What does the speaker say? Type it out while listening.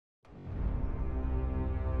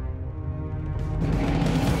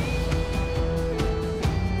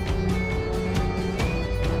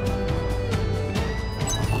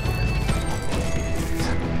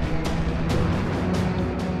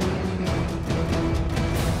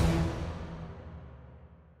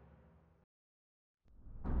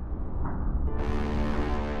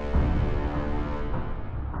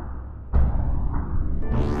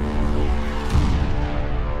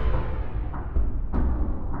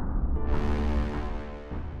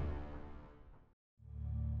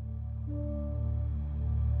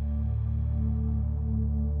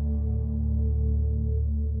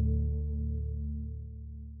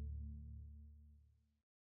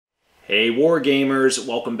Hey Wargamers,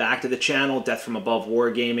 welcome back to the channel, Death from Above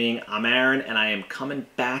Wargaming. I'm Aaron and I am coming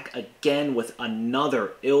back again with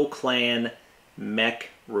another ilClan mech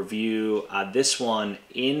review. This one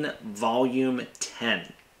in volume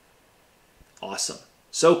 10. Awesome.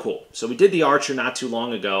 So cool. So we did the Archer not too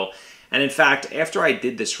long ago, and in fact after I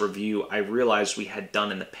did this review I realized we had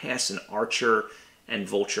done in the past an Archer and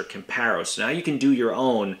Vulture comparo. So now you can do your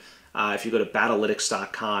own. If you go to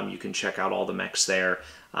Battlytics.com you can check out all the mechs there.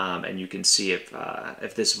 And you can see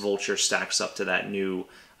if this Vulture stacks up to that new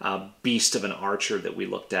beast of an Archer that we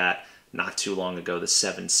looked at not too long ago, the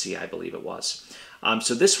 7C, I believe it was.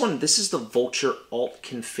 So this is the Vulture Alt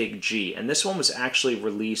Config G, and this one was actually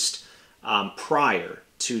released prior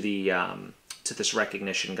to the to this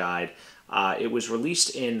recognition guide. It was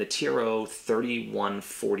released in the TRO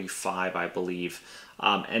 3145, I believe,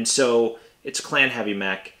 and so it's clan heavy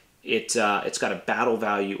mech. It's got a battle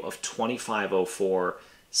value of 2504.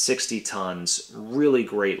 60 tons, really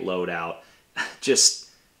great loadout,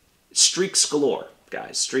 just streaks galore,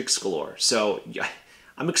 guys, streaks galore. So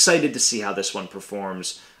I'm excited to see how this one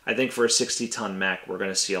performs. I think for a 60-ton mech, we're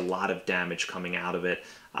going to see a lot of damage coming out of it.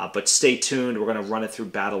 But stay tuned, we're going to run it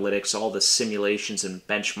through Battlytics, all the simulations and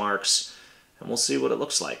benchmarks, and we'll see what it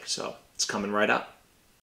looks like. So it's coming right up.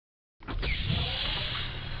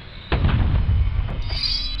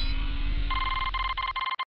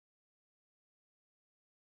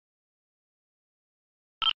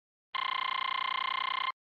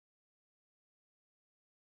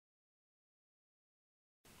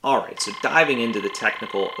 Alright, so diving into the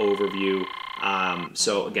technical overview.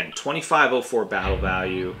 So again, 2504 battle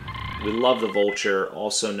value. We love the Vulture,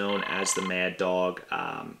 also known as the Mad Dog.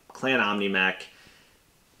 Clan Omni-Mech.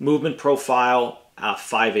 Movement profile,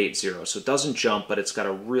 580. So it doesn't jump, but it's got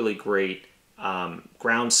a really great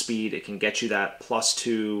ground speed. It can get you that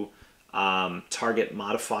 +2 target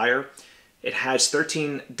modifier. It has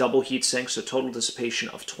 13 double heat sinks, so total dissipation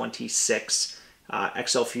of 26.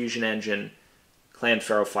 XL fusion engine. Clan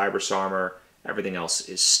ferrofibrous armor, everything else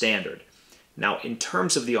is standard. Now, in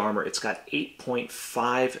terms of the armor, it's got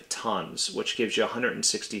 8.5 tons, which gives you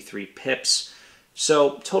 163 pips.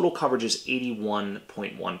 So total coverage is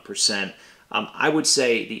 81.1%. I would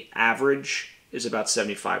say the average is about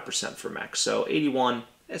 75% for mech. So 81,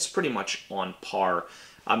 it's pretty much on par.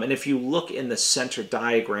 And if you look in the center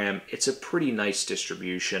diagram, it's a pretty nice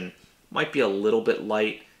distribution. Might be a little bit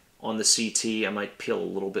light on the CT. I might peel a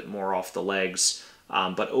little bit more off the legs.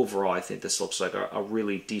 But overall, I think this looks like a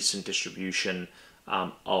really decent distribution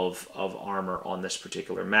of armor on this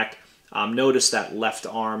particular mech. Notice that left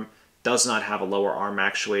arm does not have a lower arm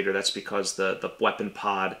actuator. That's because the weapon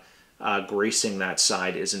pod gracing that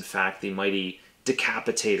side is in fact the mighty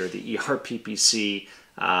Decapitator, the ERPPC.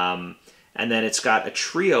 And then it's got a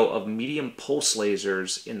trio of medium pulse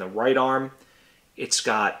lasers in the right arm. It's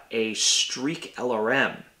got a Streak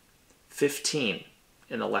LRM 15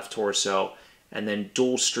 in the left torso, and then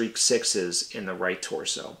dual Streak 6s in the right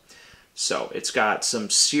torso. So it's got some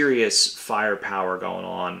serious firepower going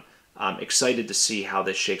on. I'm excited to see how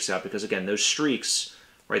this shakes out because, again, those streaks,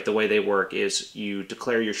 right, the way they work is you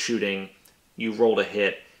declare your shooting, you roll to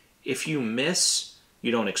hit. If you miss,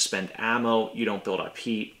 you don't expend ammo, you don't build up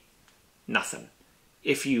heat, nothing.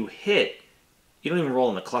 If you hit, you don't even roll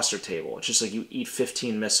in the cluster table. It's just like you eat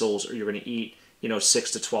 15 missiles or you're going to eat,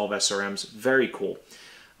 6 to 12 SRMs. Very cool.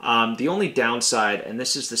 The only downside, and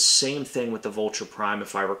this is the same thing with the Vulture Prime,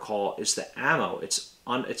 if I recall, is the ammo. It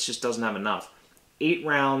just doesn't have enough. 8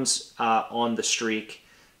 rounds on the Streak,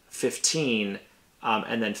 15,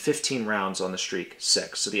 and then 15 rounds on the Streak,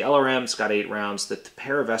 6. So the LRM's got 8 rounds. The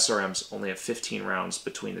pair of SRMs only have 15 rounds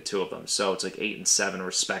between the two of them. So it's like 8 and 7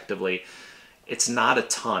 respectively. It's not a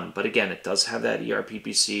ton, but again, it does have that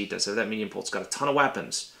ERPPC, does have that medium pulse. It's got a ton of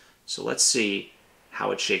weapons. So let's see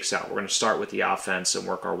how it shakes out. We're going to start with the offense and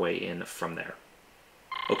work our way in from there.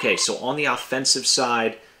 Okay, so on the offensive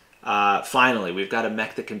side, finally, we've got a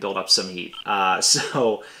mech that can build up some heat.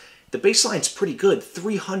 So the baseline's pretty good,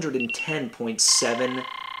 310.7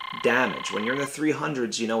 damage. When you're in the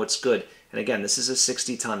 300s, you know it's good. And again, this is a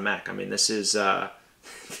 60-ton mech. I mean, this is,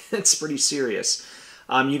 it's pretty serious.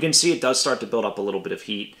 You can see it does start to build up a little bit of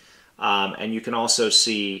heat. And you can also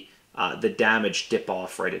see the damage dip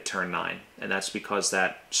off right at turn 9, and that's because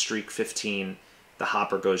that Streak 15, the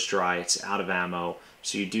hopper goes dry, it's out of ammo,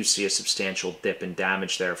 so you do see a substantial dip in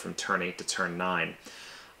damage there from turn 8 to turn 9.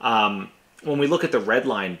 When we look at the red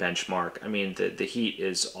line benchmark, I mean, the heat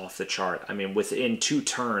is off the chart. I mean, within 2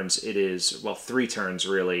 turns, it is, well, 3 turns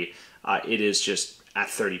really, it is just at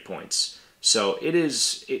 30 points. So it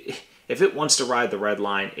is, if it wants to ride the red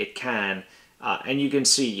line, it can. And you can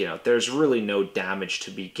see, you know, there's really no damage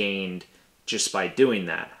to be gained just by doing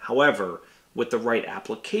that. However, with the right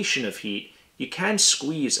application of heat, you can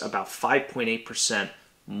squeeze about 5.8%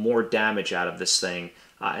 more damage out of this thing,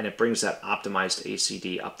 and it brings that optimized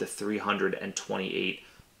ACD up to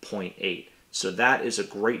 328.8. So that is a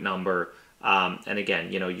great number. And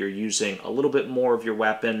again, you know, you're using a little bit more of your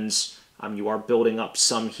weapons. You are building up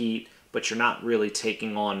some heat, but you're not really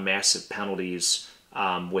taking on massive penalties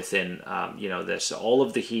within, you know, this. So all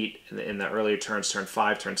of the heat in the earlier turns, turn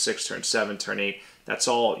 5, turn 6, turn 7, turn 8, that's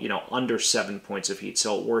all, you know, under 7 points of heat.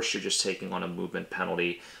 So at worst, you're just taking on a movement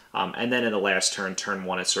penalty. And then in the last turn, turn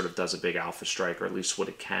 1, it sort of does a big alpha strike, or at least what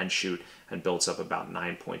it can shoot, and builds up about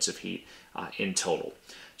 9 points of heat in total.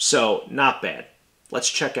 So not bad. Let's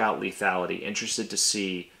check out lethality. Interested to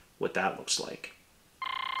see what that looks like.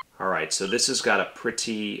 All right, so this has got a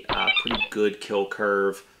pretty good kill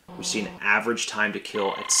curve. We've seen average time to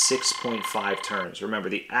kill at 6.5 turns. Remember,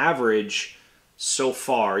 the average so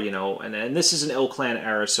far, you know, and this is an ilClan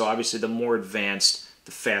era, so obviously the more advanced,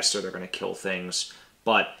 the faster they're going to kill things.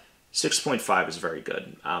 But 6.5 is very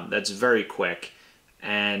good. That's very quick.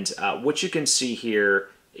 And what you can see here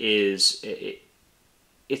is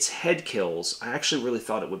its head kills. I actually really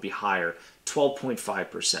thought it would be higher,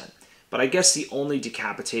 12.5%. But I guess the only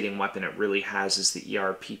decapitating weapon it really has is the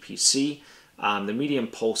ERPPC. The medium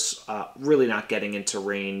pulse really not getting into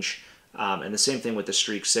range. And the same thing with the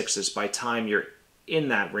Streak 6s. By the time you're in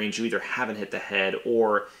that range, you either haven't hit the head,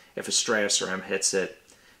 or if a stray SRM hits it,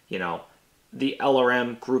 you know, the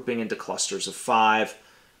LRM grouping into clusters of 5.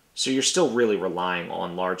 So you're still really relying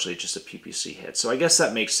on largely just a PPC hit. So I guess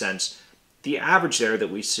that makes sense. The average there that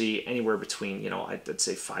we see anywhere between, you know, I'd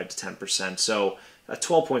say 5 to 10%. So a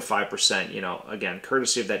 12.5%, you know, again,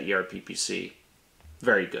 courtesy of that ERPPC,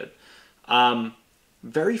 very good.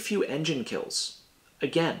 Very few engine kills.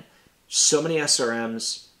 Again, so many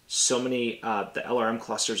SRMs, so many the LRM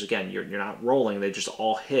clusters. Again, you're not rolling; they just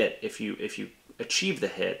all hit. If you achieve the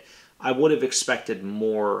hit, I would have expected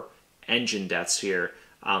more engine deaths here.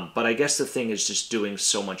 But I guess the thing is just doing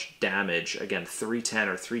so much damage. Again, 310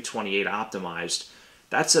 or 328 optimized.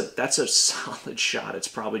 That's a solid shot. It's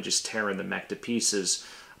probably just tearing the mech to pieces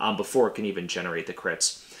before it can even generate the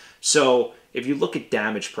crits. So if you look at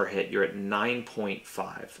damage per hit, you're at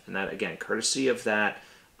 9.5, and that again, courtesy of that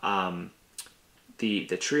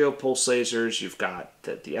the trio pulse lasers. You've got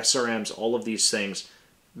the SRMs. All of these things,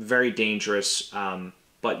 very dangerous.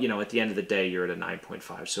 But you know, at the end of the day, you're at a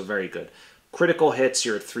 9.5, so very good. Critical hits,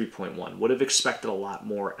 you're at 3.1. Would have expected a lot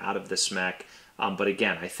more out of this mech, but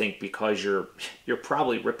again, I think because you're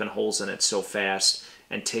probably ripping holes in it so fast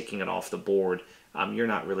and taking it off the board, you're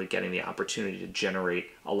not really getting the opportunity to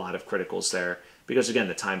generate a lot of criticals there, because again,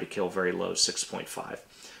 the time to kill very low, 6.5.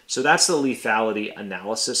 So that's the lethality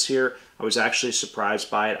analysis here. I was actually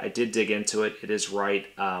surprised by it. I did dig into it. It is right.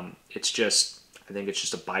 It's just, I think it's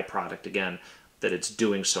just a byproduct again that it's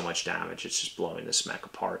doing so much damage. It's just blowing this mech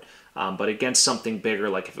apart. But against something bigger,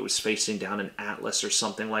 like if it was facing down an Atlas or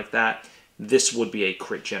something like that, this would be a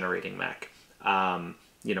crit generating mech,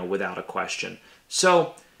 you know, without a question.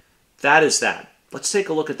 So that is that. Let's take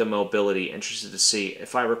a look at the mobility. Interested to see.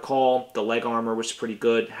 If I recall, the leg armor was pretty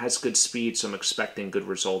good, has good speed, so I'm expecting good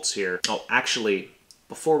results here. Oh, actually,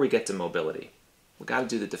 before we get to mobility, we got to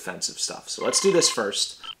do the defensive stuff. So let's do this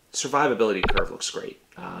first. Survivability curve looks great.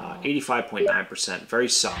 85.9%, very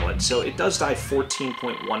solid. So it does die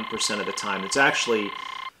 14.1% of the time. It's actually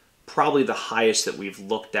probably the highest that we've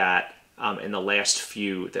looked at in the last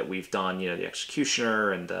few that we've done. You know, the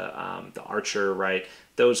Executioner and the Archer, right?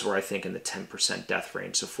 Those were, I think, in the 10% death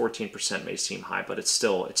range. So 14% may seem high, but it's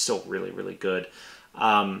still really, really good.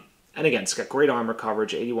 And again, it's got great armor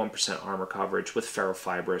coverage, 81% armor coverage with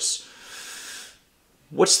ferrofibrous.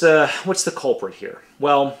 What's the culprit here?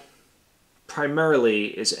 Well, primarily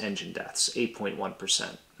is engine deaths,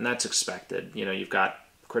 8.1%, and that's expected. You know, you've got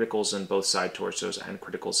criticals in both side torsos and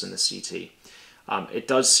criticals in the CT. It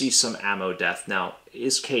does see some ammo death. Now, it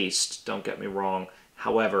is cased, don't get me wrong.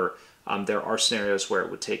 However, there are scenarios where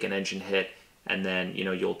it would take an engine hit, and then, you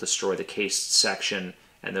know, you'll destroy the cased section,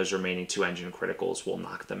 and those remaining 2 engine criticals will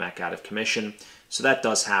knock the mech out of commission. So that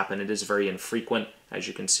does happen. It is very infrequent, as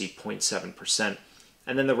you can see, 0.7%.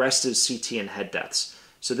 And then the rest is CT and head deaths.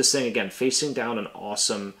 So this thing, again, facing down an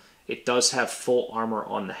awesome. It does have full armor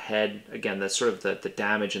on the head. Again, that's sort of the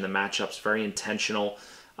damage in the matchup's very intentional,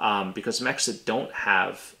 because mechs that don't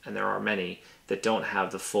have, and there are many, that don't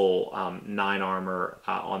have the full 9 armor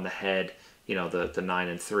on the head, you know, the 9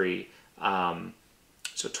 and 3,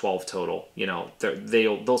 so 12 total, you know,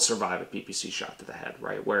 they'll survive a PPC shot to the head,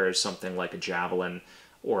 right? Whereas something like a Javelin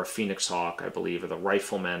or a Phoenix Hawk, I believe, or the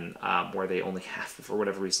Rifleman, where they only have, for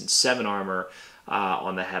whatever reason, 7 armor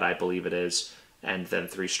on the head, I believe it is, and then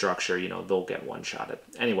 3 structure, you know, they'll get one-shotted.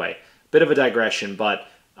 Anyway, bit of a digression, but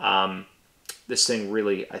this thing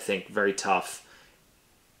really, I think, very tough.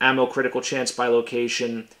 Ammo critical chance by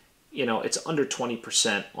location, you know, it's under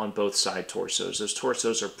 20% on both side torsos. Those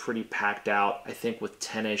torsos are pretty packed out, I think, with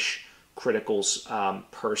 10-ish criticals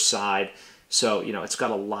per side. So, you know, it's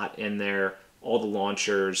got a lot in there, all the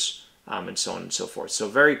launchers, and so on and so forth. So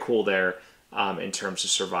very cool there in terms of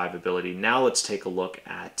survivability. Now let's take a look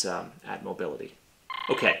at mobility.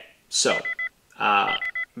 Okay, so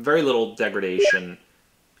very little degradation.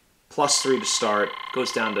 +3 to start,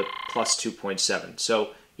 goes down to +2.7.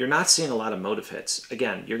 So you're not seeing a lot of motive hits.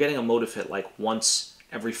 Again, you're getting a motive hit like once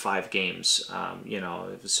every 5 games. You know,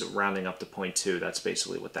 if it's rounding up to 0.2, that's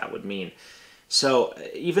basically what that would mean. So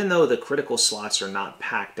even though the critical slots are not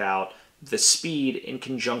packed out, the speed in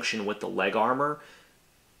conjunction with the leg armor,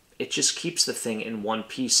 it just keeps the thing in one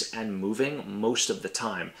piece and moving most of the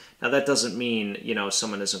time. Now that doesn't mean, you know,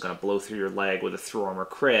 someone isn't going to blow through your leg with a through armor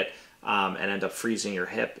crit and end up freezing your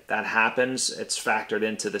hip. That happens. It's factored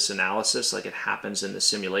into this analysis like it happens in the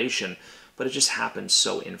simulation, but it just happens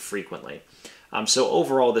so infrequently. So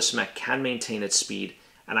overall, this mech can maintain its speed,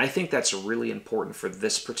 and I think that's really important for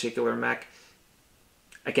this particular mech.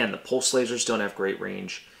 Again, the pulse lasers don't have great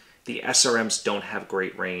range. The SRMs don't have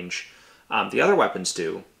great range. The other weapons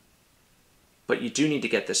do, but you do need to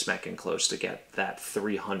get this mech in close to get that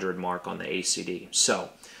 300 mark on the ACD. So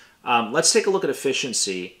let's take a look at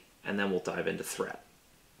efficiency, and then we'll dive into threat.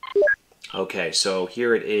 Okay, so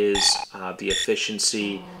here it is, the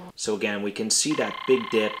efficiency. So again, we can see that big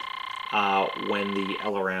dip when the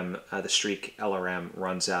LRM, the Streak LRM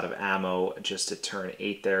runs out of ammo, just at turn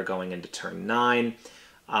 8 there, going into turn 9.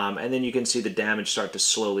 And then you can see the damage start to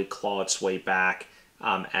slowly claw its way back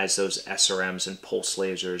as those SRMs and pulse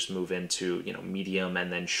lasers move into, you know, medium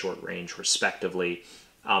and then short range respectively.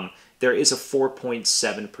 There is a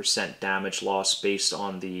 4.7% damage loss based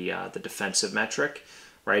on the defensive metric,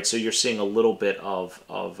 right? So you're seeing a little bit of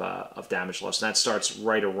damage loss, and that starts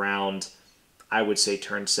right around, I would say,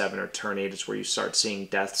 turn 7 or turn 8 is where you start seeing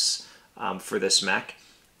deaths for this mech.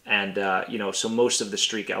 And, you know, so most of the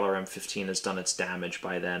Streak LRM-15 has done its damage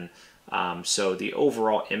by then. So the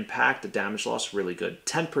overall impact, the damage loss, really good.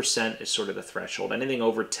 10% is sort of the threshold. Anything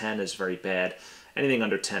over 10 is very bad. Anything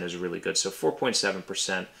under 10 is really good. So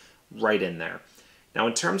 4.7%, right in there. Now,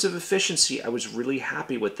 in terms of efficiency, I was really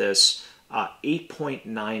happy with this.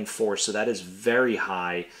 8.94, so that is very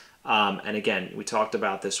high. And again, we talked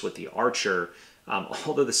about this with the Archer.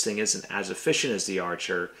 Although this thing isn't as efficient as the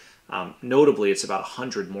Archer, notably it's about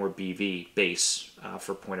 100 more BV base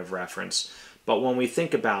for point of reference. But when we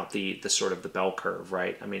think about the sort of the bell curve,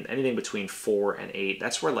 right? I mean, anything between 4 and 8,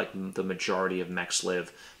 that's where like the majority of mechs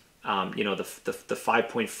live. You know, the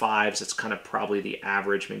 5.5s, it's kind of probably the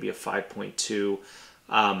average, maybe a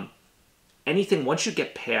 5.2. Anything, once you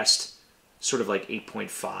get past sort of like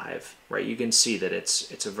 8.5, right, you can see that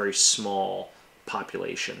it's a very small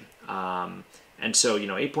population. And so, you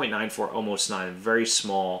know, 8.94, almost 9, very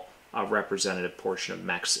small representative portion of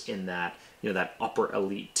mechs in that, you know, that upper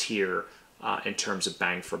elite tier in terms of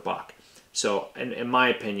bang for buck. So, in my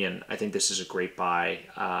opinion, I think this is a great buy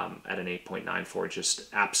at an 8.94, just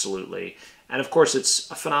absolutely. And of course, it's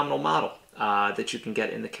a phenomenal model that you can get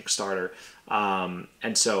in the Kickstarter.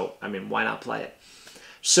 And so, I mean, why not play it?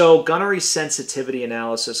 So, gunnery sensitivity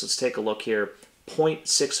analysis, let's take a look here.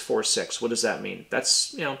 0.646, what does that mean?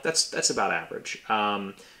 That's, you know, that's about average.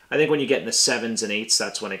 I think when you get in the 7s and 8s,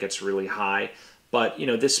 that's when it gets really high. But, you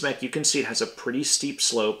know, this mech, you can see it has a pretty steep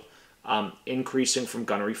slope, increasing from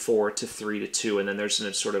gunnery 4 to 3 to 2, and then there's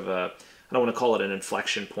a sort of a, I don't want to call it an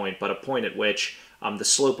inflection point, but a point at which the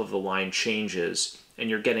slope of the line changes, and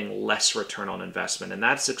you're getting less return on investment, and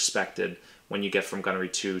that's expected when you get from gunnery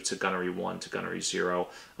 2 to gunnery 1 to gunnery 0.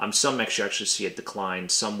 Some mechs you actually see a decline,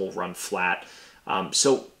 some will run flat.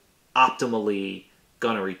 So optimally,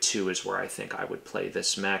 gunnery 2 is where I think I would play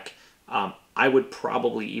this mech. I would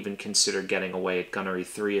probably even consider getting away at gunnery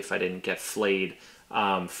 3 if I didn't get flayed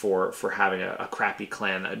for having a crappy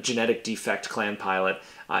clan, a genetic defect clan pilot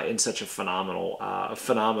in such a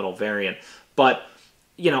phenomenal variant. But,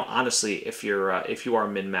 you know, honestly, if you are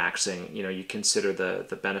min-maxing, you know, you consider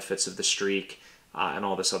the benefits of the Streak and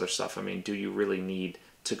all this other stuff. I mean, do you really need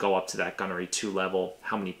to go up to that gunnery 2 level?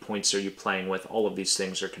 How many points are you playing with? All of these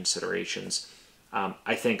things are considerations.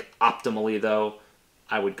 I think optimally, though,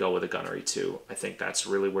 I would go with a gunnery 2. I think that's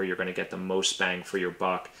really where you're going to get the most bang for your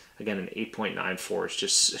buck. Again, an 8.94 is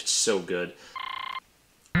just, it's so good.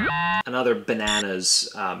 another bananas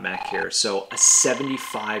mech here. So a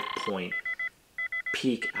 75 point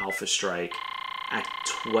peak alpha strike at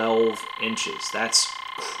 12 inches. That's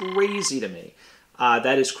crazy to me.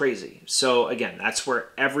 That is crazy. So again, that's where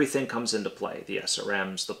everything comes into play. The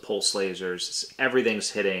SRMs, the pulse lasers,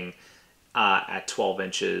 everything's hitting at 12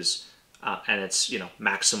 inches, and it's, you know,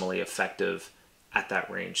 maximally effective at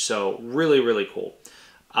that range. So really, really cool.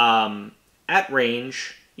 At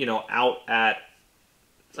range, you know, out at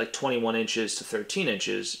like 21 inches to 13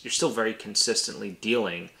 inches, you're still very consistently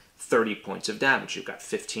dealing 30 points of damage. You've got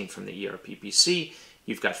 15 from the ERPPC,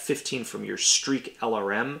 you've got 15 from your Streak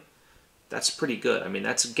LRM. That's pretty good. I mean,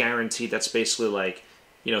 that's guaranteed. That's basically like,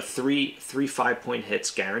 you know, three 5-point hits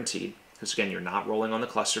guaranteed. Because again, you're not rolling on the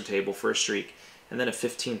cluster table for a streak. And then a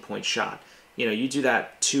 15-point shot. You know, you do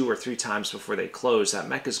that 2 or 3 times before they close, that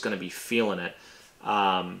mech is going to be feeling it.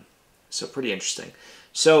 So pretty interesting.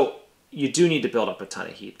 So you do need to build up a ton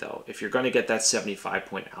of heat, though. If you're going to get that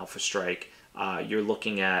 75-point alpha strike, you're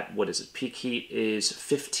looking at, what is it? Peak heat is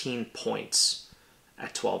 15 points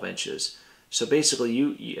at 12 inches. So basically,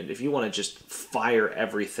 if you want to just fire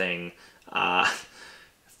everything,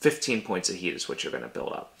 15 points of heat is what you're going to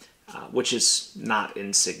build up, which is not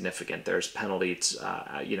insignificant. There's penalties,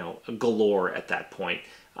 you know, galore at that point.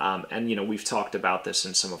 And, you know, we've talked about this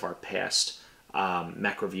in some of our past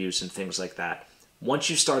mech reviews and things like that. Once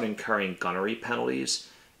you start incurring gunnery penalties,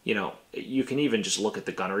 you know, you can even just look at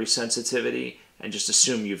the gunnery sensitivity and just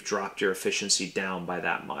assume you've dropped your efficiency down by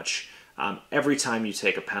that much. Every time you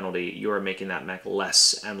take a penalty, you are making that mech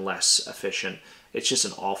less and less efficient. It's just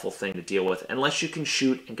an awful thing to deal with. Unless you can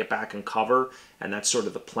shoot and get back and cover, and that's sort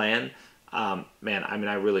of the plan, man, I mean,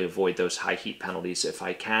 I really avoid those high heat penalties if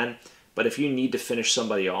I can. But if you need to finish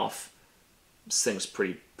somebody off, this thing's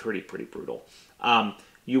pretty brutal.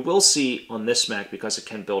 You will see on this mech, because it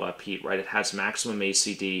can build up heat, right? It has maximum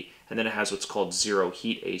ACD, and then it has what's called zero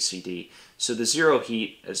heat ACD. So the zero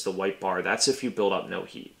heat is the white bar. That's if you build up no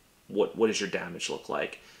heat. What does your damage look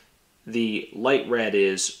like? The light red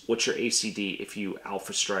is what's your ACD if you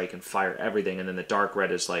alpha strike and fire everything, and then the dark red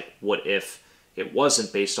is like, what if it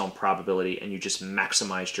wasn't based on probability and you just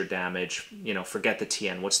maximized your damage? You know, forget the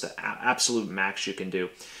TN. What's the absolute max you can do?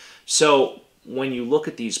 So when you look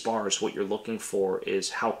at these bars, what you're looking for is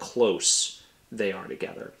how close they are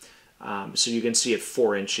together. So you can see at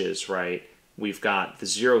 4 inches, right, we've got the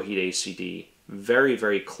zero heat ACD very,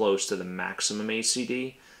 very close to the maximum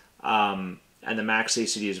ACD. And the max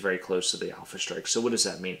ACD is very close to the alpha strike. So what does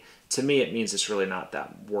that mean? To me, it means it's really not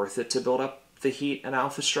that worth it to build up the heat and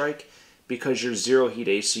alpha strike, because your zero heat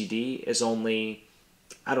ACD is only,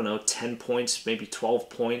 I don't know, 10 points, maybe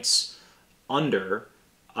 12 points under.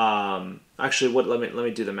 Actually, let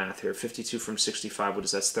me do the math here. 52 from 65, what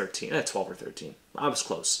is that? That's 13. 12 or 13. I was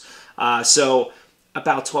close. So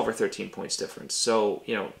about 12 or 13 points difference. So,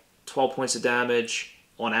 you know, 12 points of damage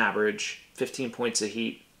on average, 15 points of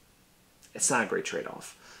heat. It's not a great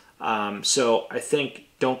trade-off. So I think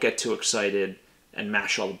don't get too excited and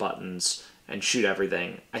mash all the buttons and shoot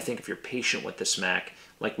everything. I think if you're patient with this mech,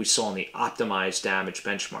 like we saw in the optimized damage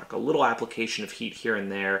benchmark, a little application of heat here and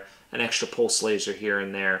there, an extra pulse laser here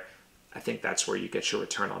and there, I think that's where you get your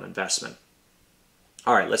return on investment.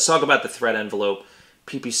 All right, let's talk about the threat envelope.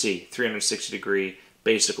 PPC, 360 degree.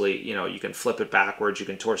 Basically, you know, you can flip it backwards, you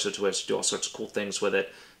can torso twist, do all sorts of cool things with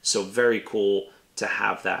it. So very cool to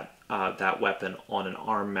have that that weapon on an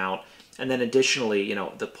arm mount. And then additionally, you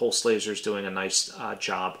know, the pulse laser is doing a nice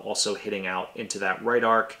job also hitting out into that right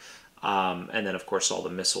arc. And then, of course, all the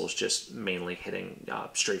missiles just mainly hitting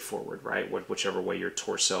straight forward, right? Whichever way your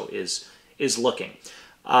torso is looking.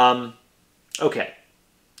 Okay,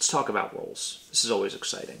 let's talk about rolls. This is always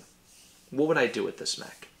exciting. What would I do with this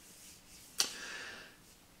mech?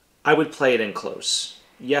 I would play it in close.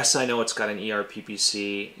 Yes, I know it's got an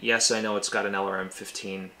ERPPC. Yes, I know it's got an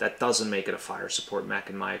LRM-15. That doesn't make it a fire support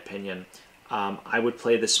mech, in my opinion. I would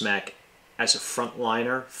play this mech as a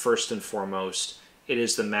frontliner, first and foremost. It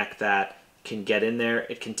is the mech that can get in there.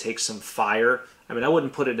 It can take some fire. I mean, I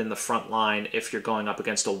wouldn't put it in the front line if you're going up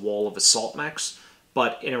against a wall of assault mechs,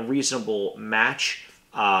 but in a reasonable match,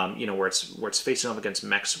 you know, where it's facing off against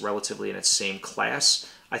mechs relatively in its same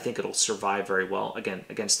class, I think it'll survive very well. Again,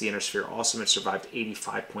 against the Inner Sphere, awesome. It survived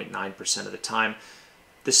 85.9% of the time.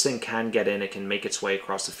 This thing can get in. It can make its way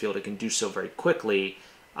across the field. It can do so very quickly,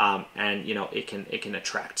 and you know, it can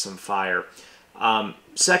attract some fire.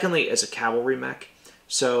 Secondly, as a cavalry mech,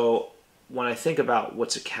 so when I think about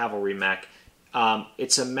what's a cavalry mech,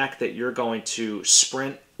 it's a mech that you're going to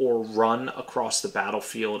sprint or run across the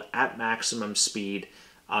battlefield at maximum speed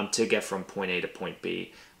to get from point A to point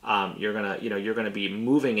B. You're gonna be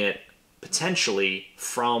moving it potentially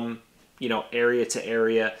from, area to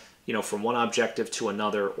area, from one objective to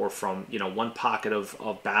another, or from, one pocket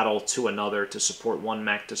of battle to another to support one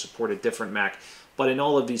mech, to support a different mech. But in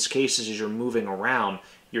all of these cases, as you're moving around,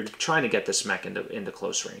 you're trying to get this mech into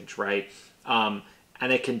close range, right?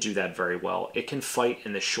 And it can do that very well. It can fight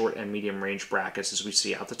in the short and medium range brackets, as we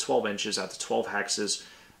see, out to 12 inches, out to 12 hexes,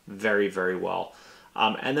 very, very well.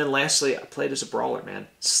 And then lastly, I played as a brawler, man.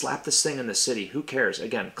 Slap this thing in the city. Who cares?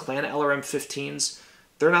 Again, Clan LRM 15s,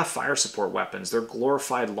 they're not fire support weapons. They're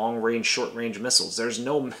glorified long-range, short-range missiles. There's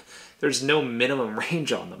no minimum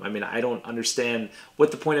range on them. I mean, I don't understand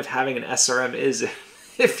what the point of having an SRM is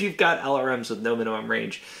if you've got LRMs with no minimum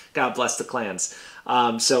range. God bless the clans.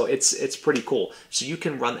 So it's pretty cool. So you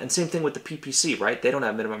can run, and same thing with the PPC, right? They don't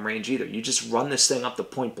have minimum range either. You just run this thing up to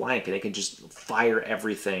point blank and it can just fire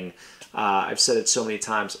everything. I've said it so many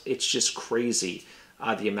times. It's just crazy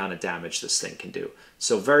the amount of damage this thing can do.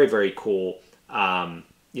 So very, very cool.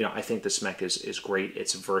 I think this mech is great.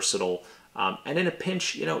 It's versatile. And in a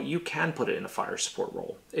pinch, you can put it in a fire support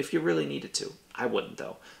role if you really needed to. I wouldn't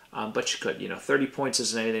though. But you could. 30 points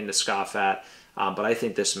isn't anything to scoff at. But I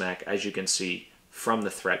think this mech, as you can see from the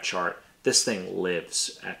threat chart, this thing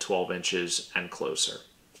lives at 12 inches and closer.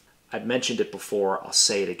 I've mentioned it before. I'll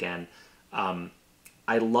say it again.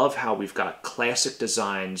 I love how we've got classic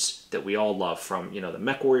designs that we all love from, the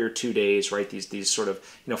Mech Warrior 2 days, right? These sort of,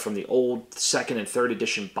 from the old 2nd and 3rd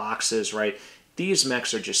edition boxes, right? These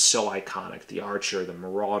mechs are just so iconic. The Archer, the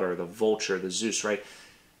Marauder, the Vulture, the Zeus, right?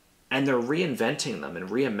 And they're reinventing them and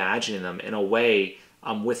reimagining them in a way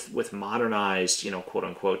with modernized,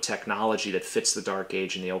 quote-unquote, technology that fits the Dark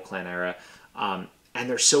Age and the ilClan era. And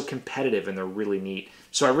they're so competitive and they're really neat.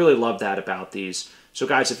 So I really love that about these. So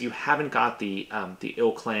guys, if you haven't got the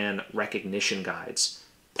ilClan recognition guides,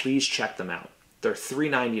 please check them out. They're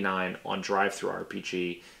 $3.99 on Drive-Thru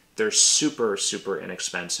RPG. They're super, super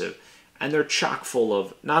inexpensive. And they're chock full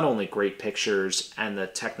of not only great pictures and the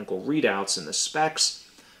technical readouts and the specs,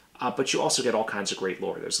 but you also get all kinds of great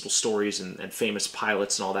lore. There's little stories and famous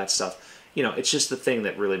pilots and all that stuff. It's just the thing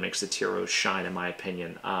that really makes the Tiros shine, in my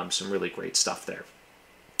opinion. Some really great stuff there.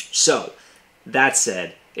 So, that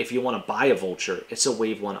said, if you want to buy a Vulture, it's a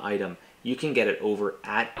Wave 1 item. You can get it over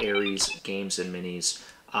at Aries Games and Minis.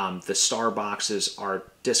 The star boxes are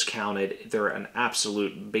discounted. They're an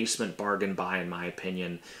absolute basement bargain buy, in my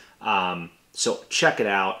opinion. So check it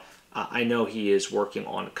out. I know he is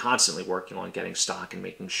constantly working on getting stock and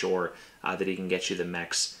making sure that he can get you the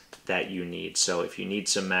mechs that you need. So if you need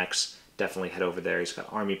some mechs, definitely head over there. He's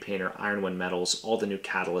got Army Painter, Ironwind Metals, all the new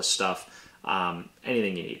Catalyst stuff,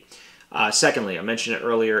 anything you need. Secondly, I mentioned it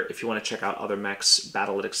earlier, if you want to check out other mechs,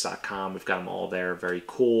 battlytics.com, we've got them all there, very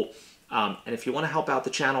cool. And if you want to help out the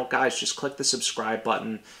channel, guys, just click the subscribe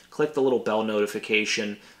button, click the little bell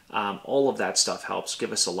notification, all of that stuff helps.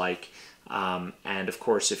 Give us a like. And of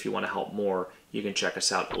course, if you want to help more, you can check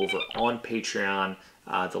us out over on Patreon.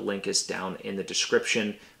 The link is down in the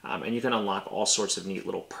description. And you can unlock all sorts of neat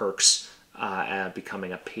little perks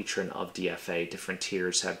becoming a patron of DFA. Different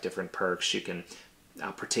tiers have different perks. You can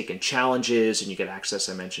partake in challenges, and you get access,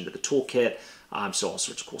 I mentioned, to the toolkit. So all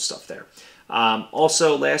sorts of cool stuff there.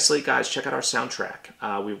 Also, lastly, guys, check out our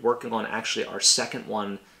soundtrack. We're working on actually our second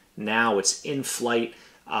one now. It's in flight.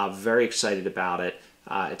 Very excited about it.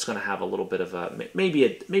 It's going to have a little bit of a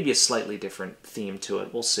maybe a slightly different theme to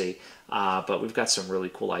it. We'll see. But we've got some really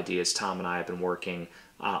cool ideas. Tom and I have been working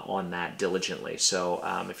on that diligently. So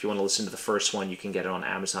if you want to listen to the first one, you can get it on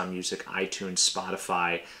Amazon Music, iTunes,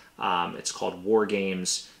 Spotify. It's called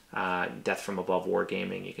Wargames, Death from Above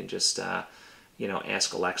Wargaming. You can just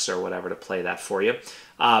ask Alexa or whatever to play that for you.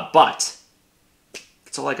 But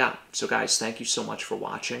that's all I got. So guys, thank you so much for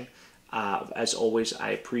watching. As always, I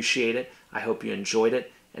appreciate it. I hope you enjoyed it,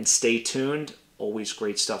 and stay tuned. Always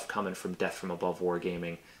great stuff coming from Death from Above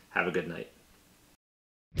Wargaming. Have a good night.